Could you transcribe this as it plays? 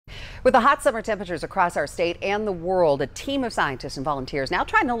With the hot summer temperatures across our state and the world, a team of scientists and volunteers now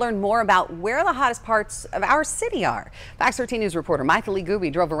trying to learn more about where the hottest parts of our city are. Fox 13 News reporter Mythili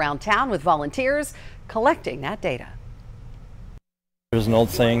Gube drove around town with volunteers collecting that data. There's an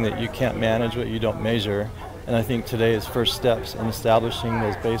old saying that you can't manage what you don't measure, and I think today is first steps in establishing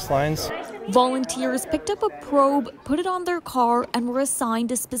those baselines. Volunteers picked up a probe, put it on their car, and were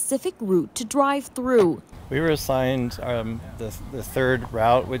assigned a specific route to drive through. We were assigned the third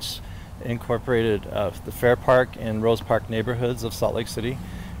route, which incorporated the Fair Park and Rose Park neighborhoods of Salt Lake City,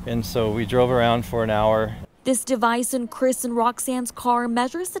 and so we drove around for an hour. This device in Chris and Roxanne's car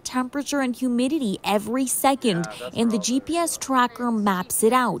measures the temperature and humidity every second, and the GPS tracker maps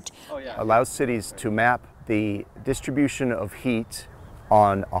it out. Allows cities to map the distribution of heat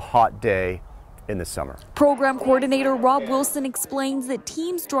on a hot day in the summer. Program coordinator Rob Wilson explains that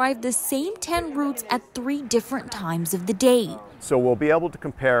teams drive the same 10 routes at 3 different times of the day. So we'll be able to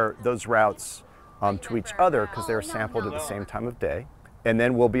compare those routes to each other because they're sampled at the same time of day. And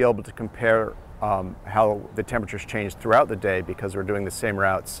then we'll be able to compare how the temperatures change throughout the day because we're doing the same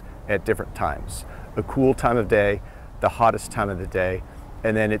routes at different times. A cool time of day, the hottest time of the day,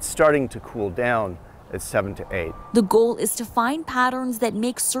 and then it's starting to cool down at 7 to 8. The goal is to find patterns that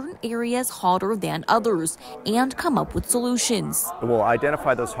make certain areas hotter than others and come up with solutions. We'll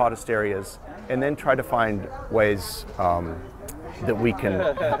identify those hottest areas and then try to find ways that we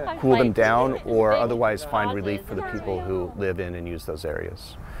can cool them down or otherwise find relief for the people who live in and use those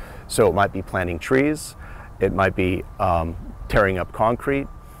areas. So it might be planting trees, it might be tearing up concrete,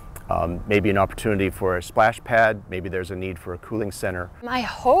 maybe an opportunity for a splash pad, maybe there's a need for a cooling center. I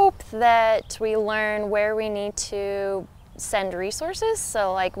hope that we learn where we need to send resources,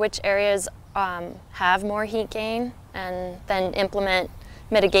 so like which areas have more heat gain, and then implement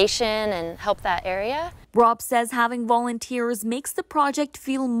mitigation and help that area. Rob says having volunteers makes the project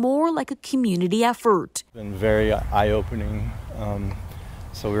feel more like a community effort. It's been very eye-opening,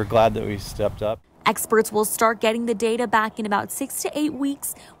 so we're glad that we stepped up. Experts will start getting the data back in about 6 to 8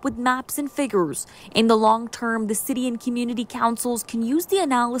 weeks with maps and figures. In the long term, the city and community councils can use the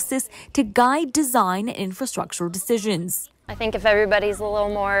analysis to guide design and infrastructure decisions. I think if everybody's a little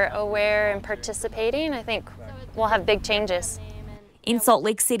more aware and participating, I think we'll have big changes. In Salt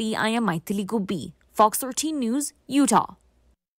Lake City, I am Mythili Gube, Fox 13 News, Utah.